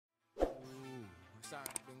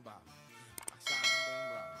bop. I shine,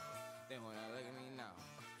 boom, blow. They wanna look at me now.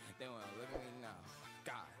 They wanna look at me now.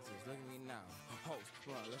 Guys, just look at me now. Hoes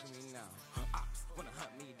wanna look at me now. Ops wanna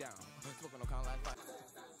hunt me down. Smoking no kind like fire.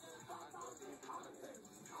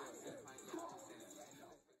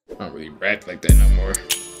 I don't really rap like that no more.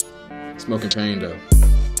 Smoking pain though.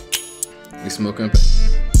 We smoking.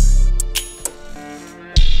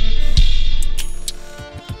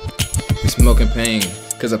 We smoking pain,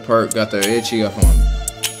 cause a perk got the itchy up on me.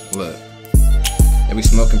 Look. And we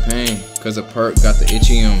smoking pain, cause a perk got the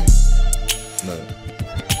itchy on me. Look.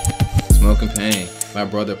 Smoking pain. My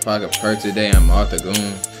brother pocket perk today, I'm off the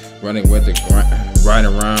goon. Running with the ride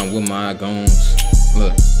around with my goons.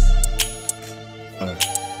 Look.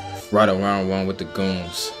 Ride around one with the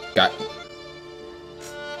goons. Got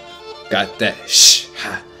that shh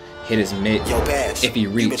ha. Hit his mid. Yo, Bash, if he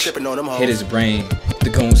reach, on them hit his brain. The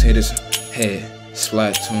goons hit his head.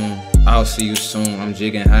 Splatoon. I'll see you soon. I'm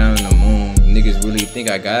jigging high on the moon. Niggas really think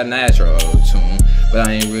I got natural tune, but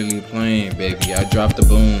I ain't really playing, baby. I drop the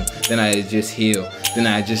boom, then I just heal, then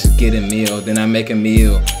I just get a meal, then I make a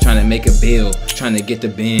meal, trying to make a bill, trying to get the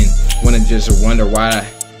bin. Wanna just wonder why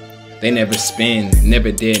they never spend,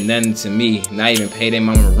 never did nothing to me, not even pay their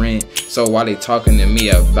mama rent. So while they talking to me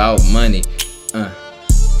about money,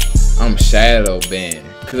 I'm shadow banned,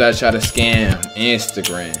 cause I try to scam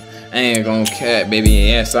Instagram. I ain't gon' cat, baby,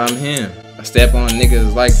 yes, I'm him. I step on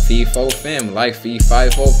niggas like fee 4 fam, like fee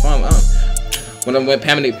 5 4 fam. When I went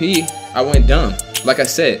Pandemic P, I went dumb. Like I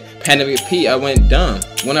said, Pandemic P, I went dumb.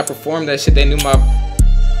 When I performed that shit, they knew my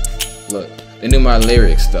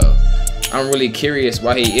lyrics though. I'm really curious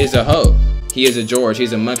why he is a hoe. He is a George,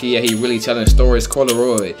 he's a monkey, yeah, he really telling stories,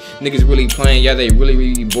 Polaroid. Niggas really playing, yeah, they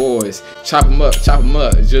really boys. Chop them up,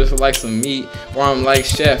 just like some meat. Or I'm like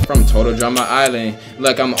Chef from Total Drama Island.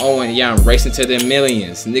 Like I'm Owen, yeah, I'm racing to the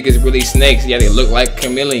millions. Niggas really snakes, yeah, they look like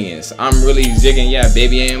chameleons. I'm really jigging, yeah,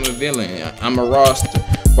 baby, I am a villain. I'm a roster,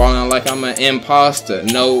 balling like I'm an imposter.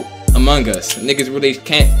 No Among Us. Niggas really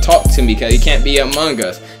can't talk to me, cause you can't be among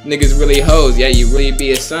us. Niggas really hoes, yeah, you really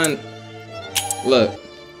be a son. Look.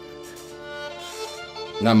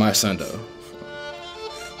 Not my son though.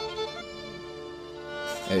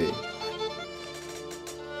 Hey.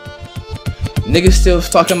 Niggas still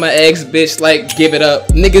stalking my ex bitch like give it up.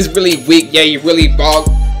 Niggas really weak, yeah, you really bog.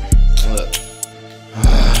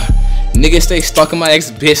 Niggas stay stalking my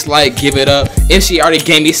ex bitch like give it up. If she already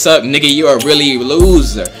gave me suck, nigga, you a really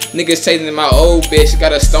loser. Niggas saying my old bitch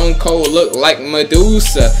got a stone cold look like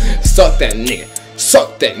Medusa. Suck that nigga.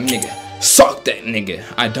 Suck that nigga. Suck that nigga.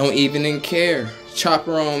 I don't even care.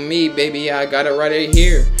 Chopper on me, baby, I got it right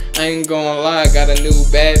here. I ain't gonna lie, I got a new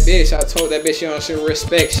bad bitch. I told that bitch she don't show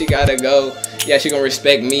respect, she gotta go. Yeah, she gonna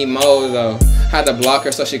respect me more though. Had to block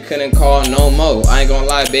her so she couldn't call no more. I ain't gonna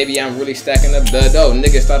lie, baby, I'm really stacking up the dough.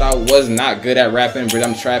 Niggas thought I was not good at rapping, but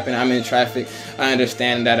I'm trapping, I'm in traffic. I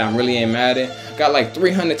understand that I'm really ain't mad at. Got like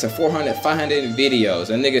 300 to 400, 500 videos.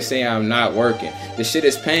 A nigga say I'm not working. This shit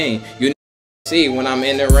is pain. You see when I'm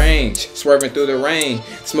in the range, swerving through the rain,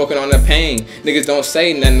 smoking on the pain. Niggas don't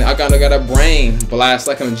say nothing, I got a brain. Blast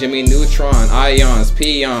like I'm Jimmy Neutron, ions,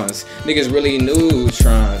 peons. Niggas really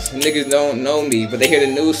neutrons. Niggas don't know me, but they hear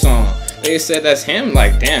the new song. They said that's him,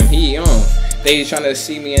 like damn, he on. They trying to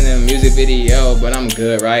see me in a music video, but I'm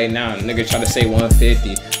good right now. Nigga try to say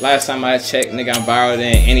 150. Last time I checked, nigga, I'm viral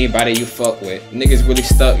than anybody you fuck with. Niggas really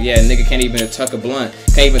stuck, yeah, nigga can't even tuck a blunt.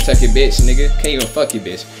 Can't even tuck your bitch, nigga. Can't even fuck your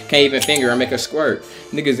bitch. Can't even finger or make a squirt.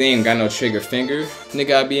 Niggas ain't got no trigger finger.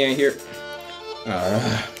 Nigga, I be in here.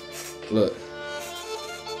 Look.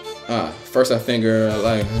 First I finger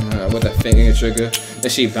like with a finger trigger.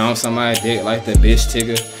 Then she bounce on my dick like the bitch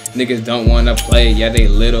tigger. Niggas don't wanna play, yeah, they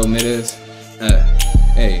little mitters.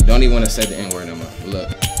 Hey, don't even wanna say the N-word no more. Look.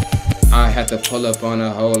 I had to pull up on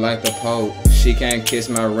a hoe like the Pope. She can't kiss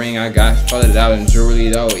my ring, I got flooded out in jewelry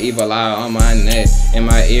though. Evil eye on my neck, in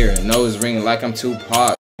my ear, nose ring like I'm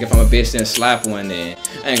Tupac. If I'm a bitch, then slap one in.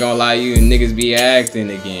 I ain't gonna lie, you niggas be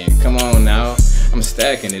acting again. Come on now, I'm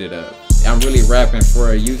stacking it up. I'm really rapping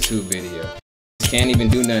for a YouTube video. Can't even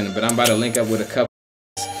do nothing, but I'm about to link up with a couple.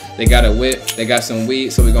 They got a whip, they got some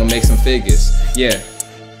weed, so we gonna make some figures. Yeah.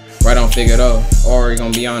 Right on Figure though, or you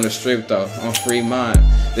gonna be on the strip though, on Free Mind.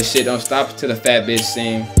 This shit don't stop to the fat bitch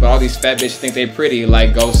scene, but all these fat bitches think they pretty,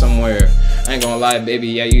 like go somewhere. I ain't gonna lie, baby,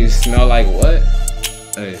 yeah, you smell like what?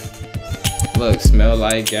 Hey, look, smell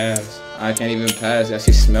like gas. I can't even pass, that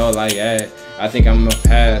shit smell like ass. I think I'ma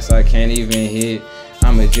pass, I can't even hit.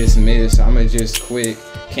 I'ma just miss, I'ma just quit.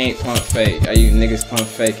 Can't pump fake, you niggas pump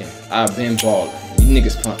faking. I've been ballin', you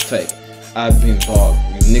niggas pump faking. I've been ballin',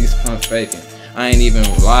 you niggas pump faking. I ain't even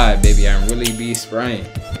lie, baby, I really be spraying.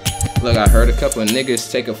 Look, I heard a couple of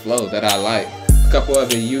niggas take a flow that I like. A couple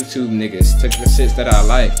other YouTube niggas took the shits that I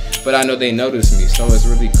like. But I know they notice me, so it's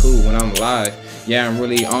really cool when I'm live. Yeah, I'm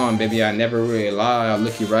really on, baby, I never really lie. I'll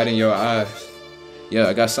look you right in your eyes. Yeah,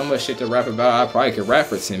 I got so much shit to rap about, I probably could rap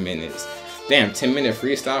for 10 minutes. Damn, 10-minute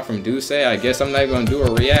freestyle from Duce. I guess I'm not gonna do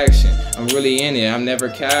a reaction. I'm really in it, I'm never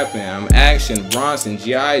capping. I'm action, Bronson,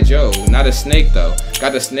 G.I. Joe. Not a snake though.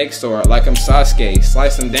 Got the snake sword like I'm Sasuke.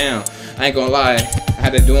 Slice him down. I ain't gonna lie, I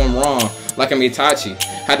had to do him wrong. Like I'm Itachi.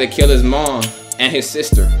 Had to kill his mom and his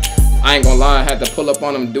sister. I ain't gonna lie, I had to pull up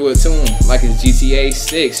on him, do it to him. Like it's GTA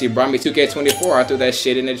 6. He brought me 2K24. I threw that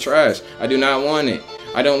shit in the trash. I do not want it.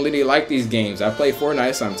 I don't really like these games. I play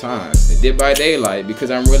Fortnite sometimes. Dead by Daylight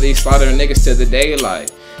because I'm really slaughtering niggas to the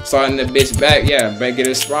daylight. Slaughtering the bitch back, yeah, better get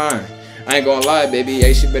her spine. I ain't gonna lie, baby,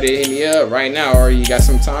 hey, she better hit me up right now or you got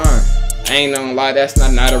some time. I ain't gonna lie, that's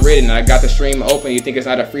not a written. I got the stream open, you think it's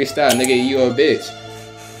not a freestyle, nigga, you a bitch.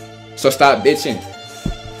 So stop bitching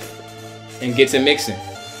and get to mixing.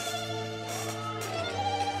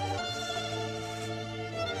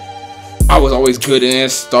 I was always good in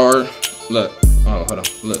start. Look. Oh, hold on,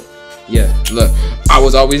 look, yeah, look, I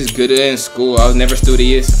was always good in school, I was never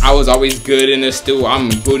studious, I was always good in the stew, I'm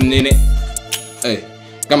booting in it, hey,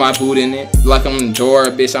 got my boot in it, like I'm Dora,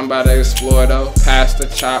 bitch, I'm about to explore though, pass the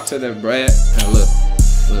chop to the bread, and look,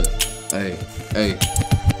 hey,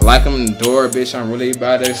 like I'm Dora, bitch, I'm really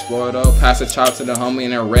about to explore though, pass the chop to the homie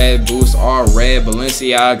in a red boost, all red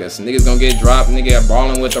Balenciagas, niggas gonna get dropped, nigga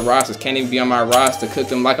balling with the rosters, can't even be on my roster, cook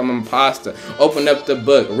them like I'm a pasta, open up the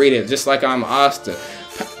book, read it just like I'm Asta.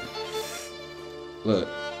 Look,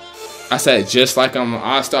 I said just like I'm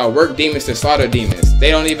Asta, I work demons to slaughter demons, they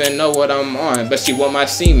don't even know what I'm on, but she want my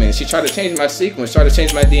semen, she tried to change my sequence, tried to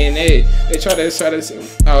change my DNA, they try to say,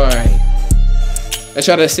 alright. They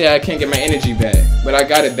try to say I can't get my energy back, but I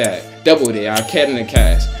got it back. Doubled it, I kept in the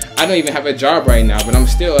cash. I don't even have a job right now, but I'm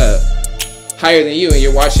still up. Higher than you and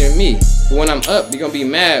you're watching me. But when I'm up, you're gonna be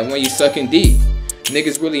mad when you sucking deep.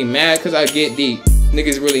 Niggas really mad cause I get deep.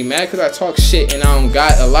 Niggas really mad cause I talk shit and I don't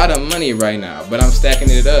got a lot of money right now, but I'm stacking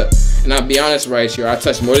it up. And I'll be honest right here, I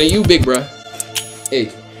touch more than you, big bruh.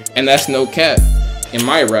 Hey, and that's no cap. In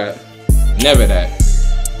my rap, never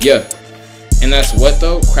that. Yeah. And that's what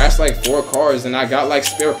though? Crashed like 4 cars and I got like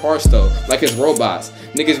spare parts though, like it's robots.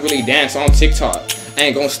 Niggas really dance on TikTok. I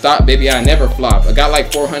ain't gonna stop, baby, I never flop. I got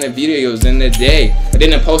like 400 videos in a day. I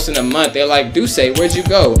didn't post in a month. They're like, Duce, where'd you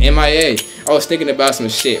go? MIA. I was thinking about some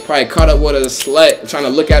shit. Probably caught up with a slut, trying to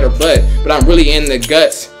look at her butt. But I'm really in the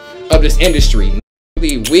guts of this industry.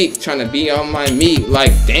 Really weak, trying to be on my meat.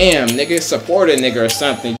 Like, damn, nigga, support a nigga or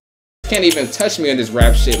something. You can't even touch me in this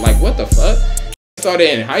rap shit. Like, what the fuck?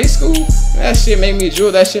 Started in high school? That shit made me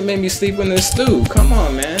drool. That shit made me sleep in the stew. Come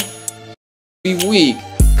on, man. Be weak.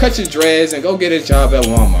 Cut your dreads and go get a job at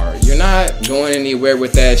Walmart. You're not going anywhere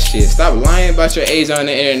with that shit. Stop lying about your age on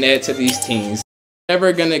the internet to these teens.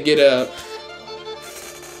 Never gonna get up.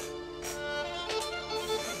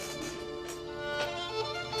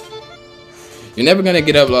 You're never gonna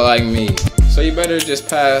get up like me. So you better just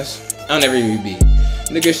pass. I'll never even be.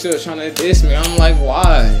 Niggas still trying to diss me. I'm like,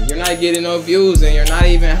 why? You're not getting no views and you're not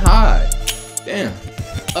even high. Damn.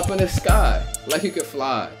 Up in the sky. Like you could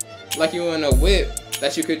fly. Like you in a whip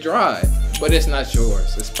that you could drive. But it's not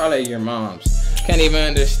yours. It's probably your mom's. Can't even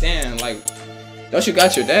understand. Like, don't you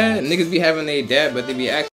got your dad? Niggas be having their dad, but they be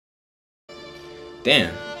acting.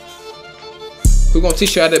 Damn. Who gonna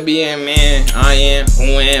teach you how to be a man? I am. Who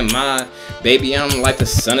am I? Baby, I'm like the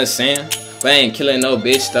son of Sam. But I ain't killing no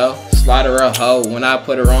bitch though. Slaughter a hoe when I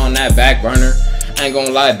put her on that back burner. I ain't gonna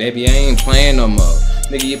lie, baby, I ain't playing no more.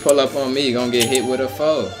 Nigga, you pull up on me, you gonna get hit with a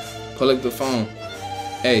foe. Pull up the phone.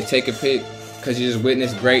 Hey, take a pic, cause you just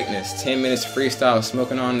witnessed greatness. 10 minutes freestyle,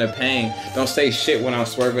 smoking on the pain. Don't say shit when I'm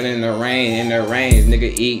swerving in the rain. In the rain,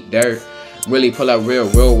 nigga, eat dirt. Really pull up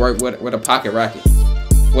real work with a pocket rocket.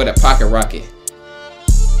 With a pocket rocket.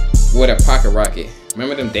 With a pocket rocket.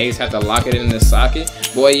 Remember them days had to lock it in the socket?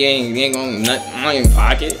 Boy, you ain't gonna nut on your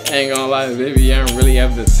pocket. I ain't gonna lie, baby, you don't really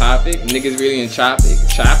have the topic. Niggas really in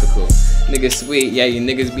tropical. Niggas sweet, yeah, you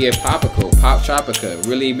niggas be a popical. Pop Tropica.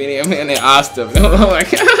 Really be in the Asta.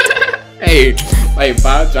 Hey, like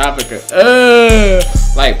Pop Tropica.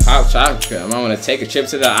 Like Pop Tropica. I wanna take a trip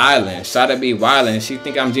to the island. Try to be wildin'. She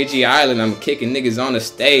think I'm Gigi Island. I'm kicking niggas on the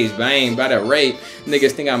stage, but I ain't about to rape.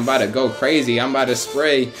 Niggas think I'm about to go crazy. I'm about to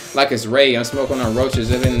spray like it's Ray. I'm smoking on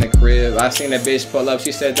roaches in the crib. I seen that bitch pull up.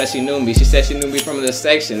 She said that she knew me. She said she knew me from the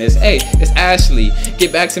section. It's, hey, it's Ashley.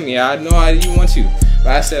 Get back to me. I know you want you.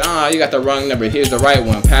 But I said, you got the wrong number. Here's the right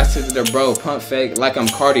one. Pass it to the bro. Pump fake like I'm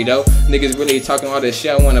Cardi though. Niggas really talking all this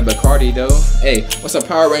shit. I want a Bacardi though. Hey, what's a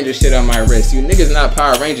Power Ranger shit on my wrist? You niggas not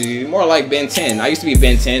Power Rangers. You more like Ben 10. I used to be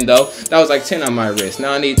Ben 10 though. That was like 10 on my wrist.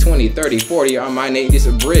 Now I need 20, 30, 40 on my name. Just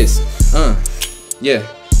a brisk. Yeah.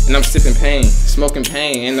 And I'm sipping pain, smoking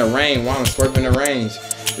pain in the rain while I'm swerving the range.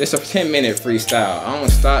 This a 10-minute freestyle. I don't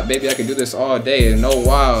stop, baby. I can do this all day. And no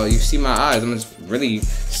while you see my eyes, I'm just really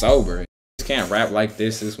sober. You just can't rap like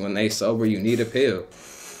this. Is when they sober, you need a pill.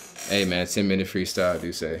 Hey man, 10-minute freestyle, I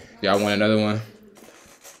do say. Y'all want another one?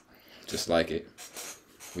 Just like it.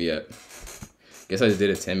 We up. Guess I just did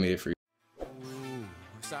a 10-minute freestyle.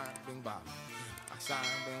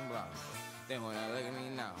 They wanna look at me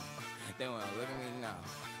now. They wanna look at me now.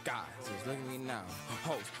 God, just look at me now.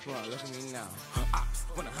 Hoes wanna look at me now. Ops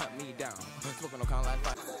wanna hunt me down. Smoking no kind like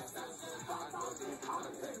fire.